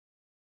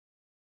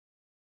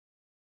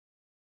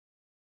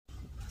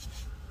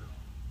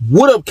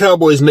What up,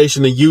 Cowboys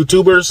Nation and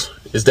YouTubers?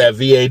 It's that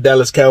VA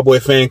Dallas Cowboy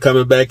fan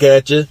coming back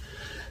at you.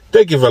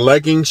 Thank you for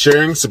liking,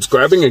 sharing,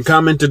 subscribing, and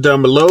commenting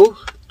down below.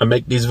 I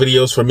make these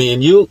videos for me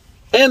and you,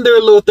 and they're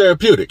a little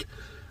therapeutic.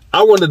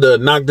 I wanted to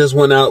knock this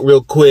one out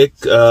real quick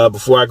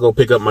before I go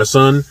pick up my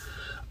son.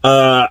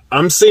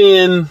 I'm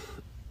seeing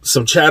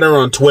some chatter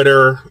on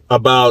Twitter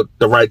about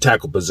the right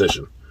tackle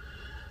position.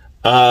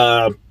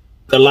 A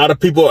lot of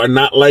people are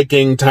not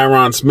liking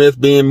Tyron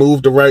Smith being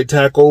moved to right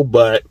tackle,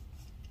 but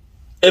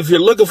if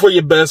you're looking for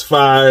your best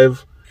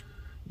five,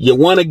 you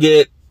want to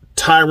get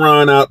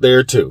Tyron out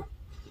there too.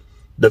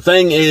 The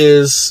thing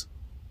is,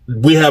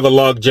 we have a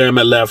logjam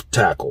at left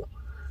tackle.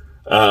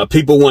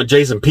 People want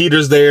Jason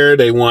Peters there.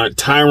 They want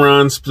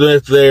Tyron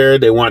Smith there.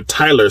 They want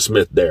Tyler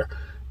Smith there.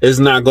 It's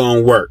not going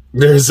to work.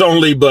 There's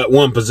only but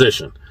one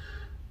position.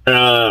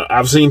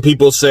 I've seen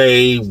people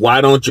say, why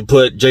don't you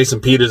put Jason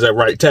Peters at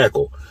right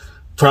tackle?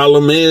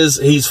 Problem is,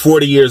 he's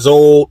 40 years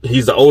old.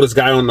 He's the oldest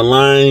guy on the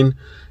line.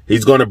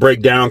 He's going to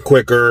break down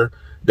quicker.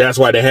 That's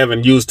why they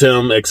haven't used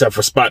him except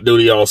for spot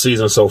duty all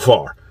season so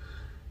far.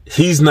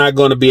 He's not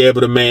going to be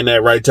able to man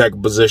that right tackle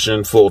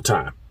position full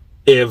time.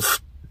 If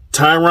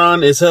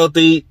Tyron is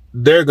healthy,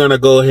 they're going to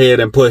go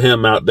ahead and put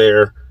him out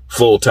there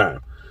full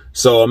time.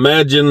 So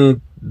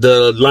imagine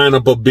the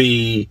lineup will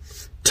be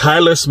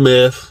Tyler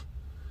Smith,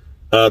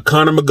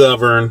 Connor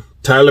McGovern,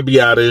 Tyler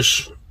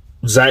Biadasz,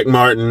 Zach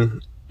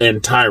Martin,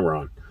 and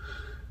Tyron.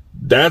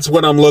 That's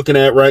what I'm looking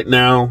at right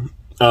now.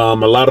 A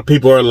lot of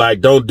people are like,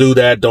 don't do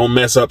that. Don't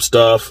mess up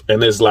stuff.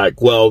 And it's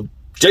like, well,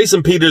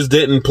 Jason Peters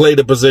didn't play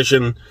the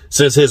position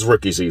since his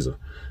rookie season.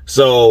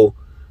 So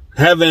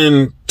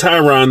having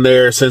Tyron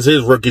there since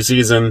his rookie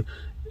season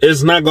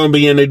is not going to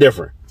be any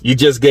different. You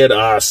just get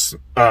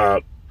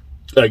a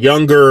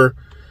younger,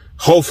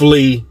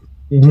 hopefully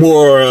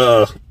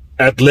more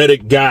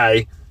athletic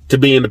guy to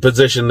be in the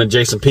position than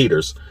Jason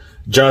Peters.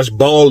 Josh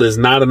Ball is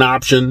not an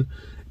option.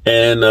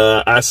 And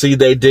I see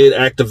they did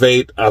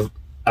activate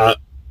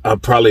I'll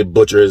probably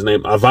butcher his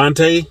name.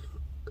 Avante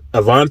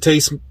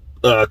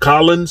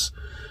Collins,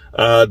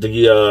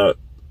 the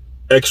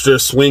extra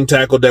swing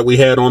tackle that we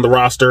had on the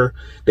roster.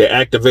 They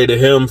activated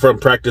him from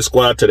practice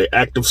squad to the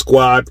active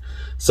squad.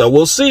 So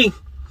we'll see.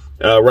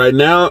 Right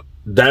now,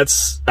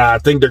 I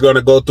think they're going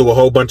to go through a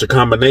whole bunch of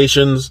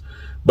combinations,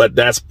 but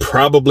that's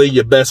probably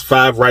your best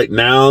five right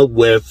now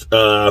with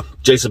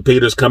Jason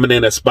Peters coming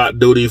in at spot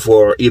duty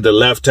for either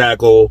left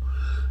tackle,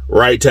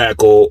 right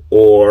tackle,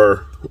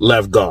 or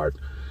left guard.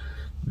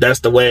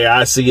 That's the way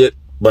I see it,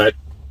 but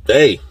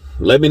hey,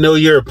 let me know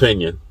your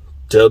opinion.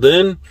 Till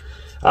then,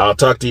 I'll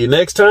talk to you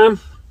next time.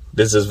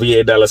 This is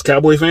VA Dallas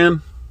Cowboy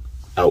fan,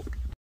 out.